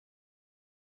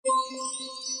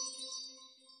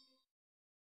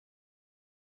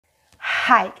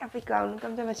Hi Capricorn,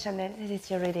 welcome to my channel. This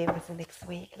is your reading for the next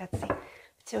week. Let's see what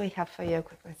do we have for you. A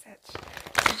quick message.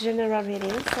 General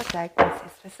readings that like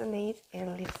this resonate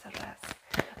and leaves the rest.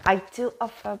 I do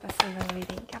offer personal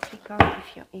reading, Capricorn.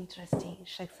 If you're interested,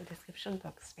 check the description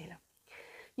box below.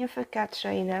 You forgot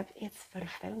showing up, it's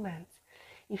fulfillment.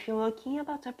 If you're working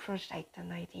about a project,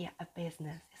 an idea, a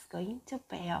business, it's going to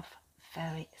pay off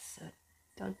very soon.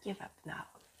 Don't give up now.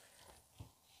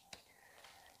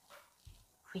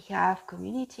 We have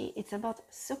community. It's about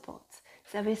support.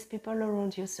 There is people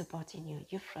around you supporting you,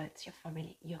 your friends, your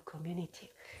family, your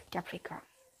community. Capricorn.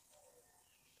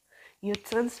 You're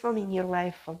transforming your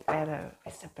life for better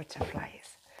with the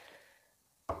butterflies.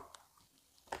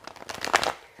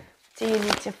 Do you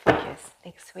need to focus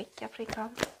next week, Capricorn?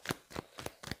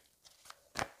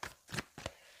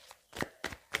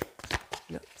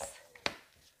 Oops.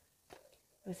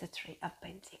 With the Three of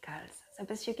Pentacles. The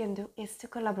best you can do is to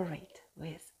collaborate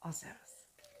with others,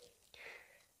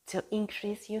 to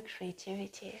increase your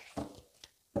creativity.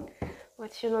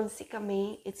 What you don't see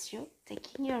coming, it's you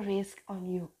taking a risk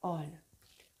on your own.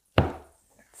 Let's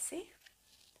see.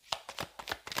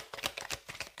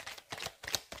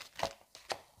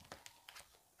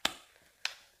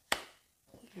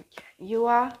 Okay. You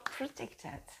are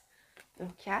protected,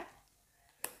 okay,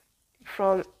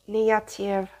 from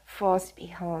negative force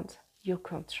behind your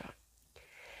control.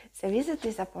 There is a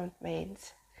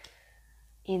disappointment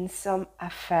in some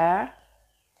affair.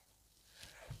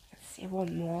 Let's see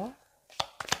one more.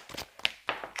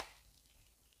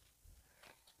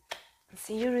 I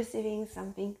see you receiving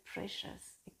something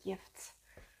precious, a gift.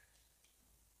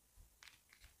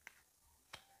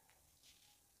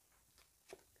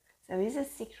 There is a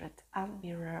secret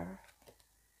admirer.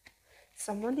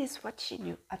 Someone is watching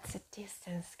you at a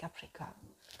distance, Capricorn.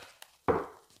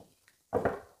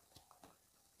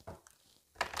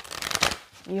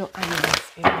 Your animal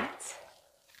spirit.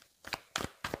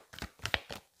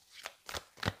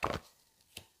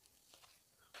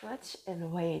 Watch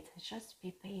and wait. Just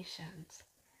be patient.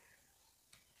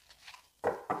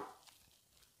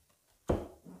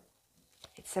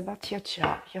 It's about your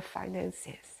job, your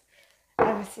finances.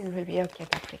 Everything will be okay,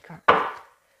 Capricorn.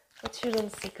 What you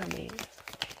don't see coming.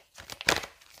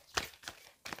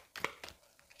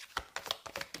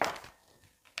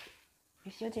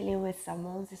 If you're dealing with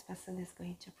someone, this person is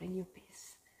going to bring you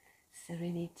peace,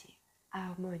 serenity,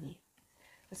 harmony.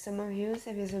 For some of you,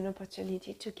 there is an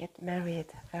opportunity to get married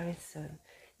very soon.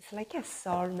 It's like a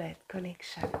soulmate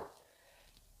connection.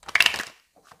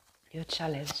 Your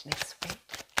challenge next week.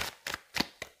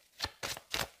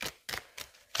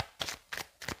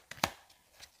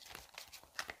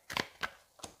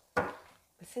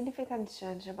 A significant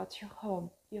change about your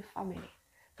home, your family.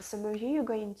 For some of you, you're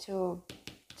going to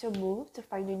move, to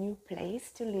find a new place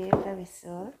to live very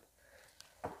soon.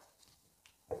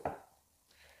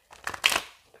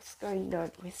 What's going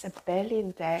on with the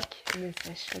Berlin deck in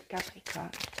especially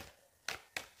Capricorn?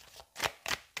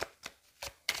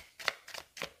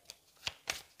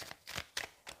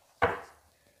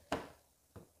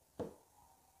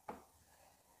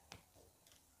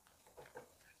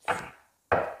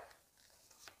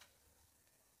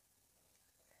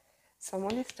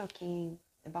 Someone is talking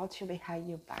about you behind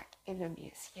your back,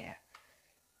 enemies here.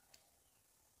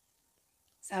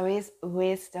 There is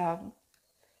wisdom.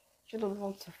 You don't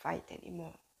want to fight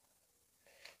anymore.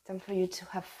 Time for you to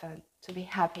have fun, to be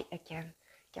happy again,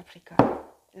 Capricorn.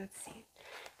 Let's see.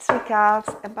 3 cards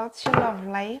about your love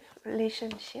life,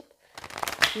 relationship.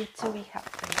 You to be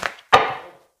happy.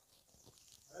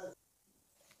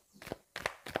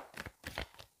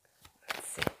 Let's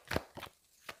see.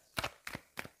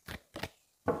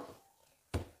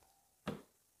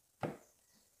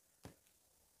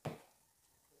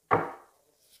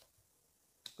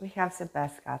 We have the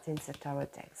best card in the Tower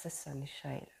deck, the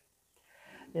Sunshine.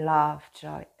 Love,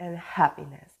 joy, and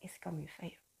happiness is coming for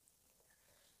you.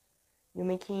 You're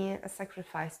making a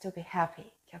sacrifice to be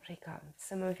happy, Capricorn.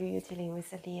 Some of you, you're dealing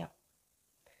with a Leo.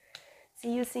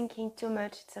 See, you're thinking too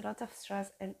much. It's a lot of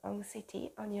stress and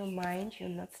anxiety on your mind. You're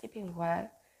not sleeping well.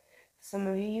 Some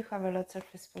of you, you have a lot of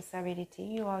responsibility.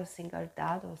 You are a single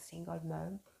dad or single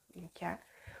mom. Okay?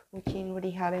 Working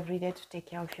really hard every day to take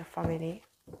care of your family.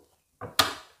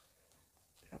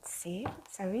 Let's see,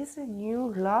 there is a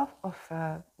new love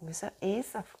offer with the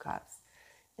Ace of Cups.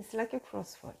 It's like a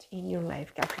crossroad in your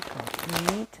life, Capricorn.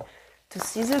 You need to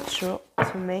see the truth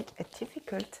to make a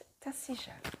difficult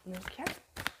decision. Okay?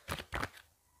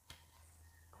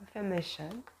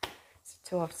 Confirmation, the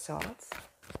Two of Swords.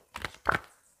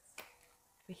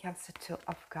 We have the Two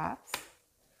of Cups.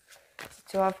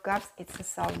 The Two of Cups, it's a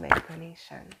soulmate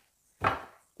connection.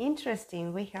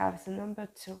 Interesting, we have the number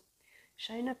 2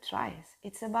 showing up twice.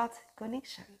 It's about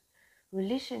connection,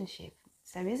 relationship.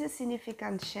 There is a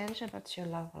significant change about your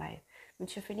love life,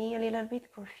 but you're feeling a little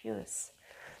bit confused.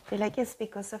 Feel like it's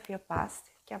because of your past,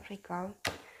 Capricorn.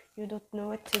 You don't know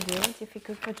what to do. It's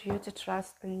difficult for you to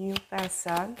trust a new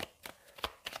person.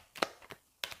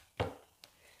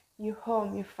 Your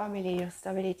home, your family, your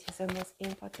stability is the most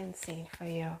important thing for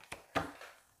you.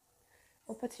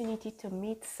 Opportunity to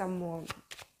meet someone.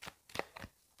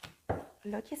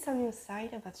 Luck is on your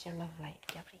side about your love life,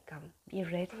 Capricorn. Be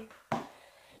ready.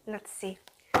 Let's see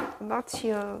about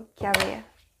your career,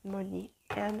 money,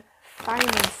 and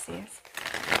finances.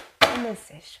 A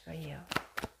message for you.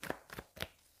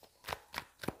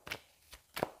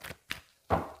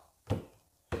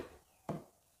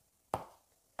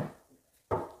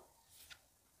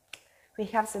 We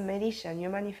have the Magician.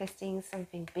 You're manifesting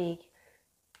something big,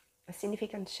 a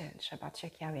significant change about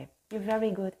your career. You're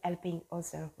very good helping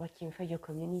others, working for your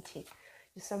community.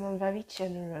 You're someone very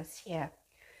generous here.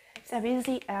 There is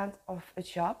the end of a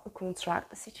job, a contract.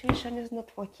 The situation is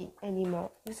not working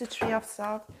anymore. With the 3 of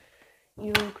Swords,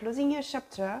 you're closing your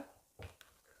chapter.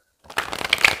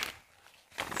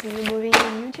 So you're moving in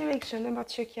a new direction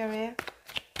about your career.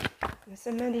 With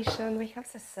the Magician, we have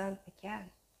the Sun again.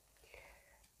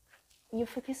 You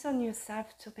focus on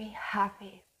yourself to be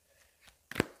happy.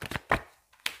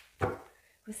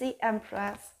 With the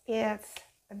Empress, it's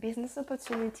a business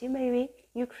opportunity. Maybe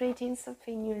you're creating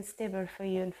something new and stable for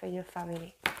you and for your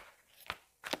family.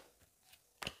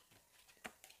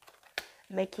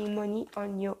 Making money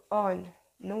on your own.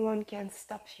 No one can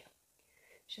stop you.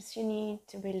 Just you need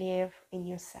to believe in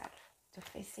yourself, to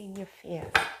facing your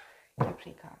fears,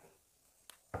 Capricorn.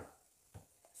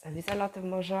 There is a lot of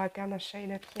Major Arcana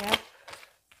showing up here.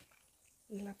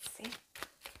 Let's see.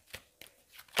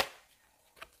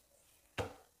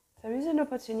 There is an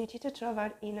opportunity to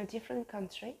travel in a different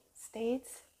country,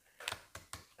 states,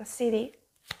 a city,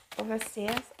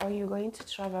 overseas, or you're going to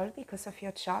travel because of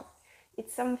your job.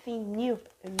 It's something new,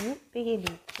 a new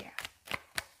beginning here.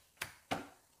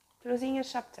 Closing a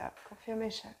chapter,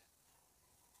 confirmation.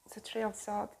 The 3 of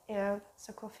Swords and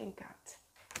the Coffin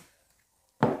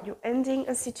card. You're ending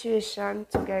a situation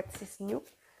to get this new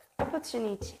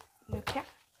opportunity. Okay,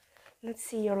 let's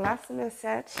see your last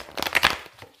message.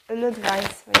 An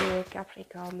advice for you,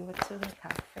 Capricorn. What do we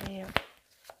have for you?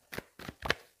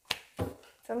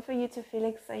 Time for you to feel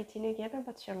excited again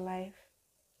about your life.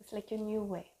 It's like a new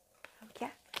way.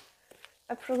 Okay,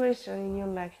 a progression in your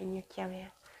life, in your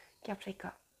career,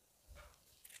 Capricorn.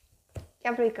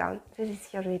 Capricorn, this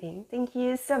is your reading. Thank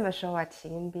you so much for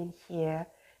watching and being here.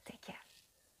 Take care.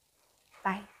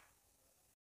 Bye.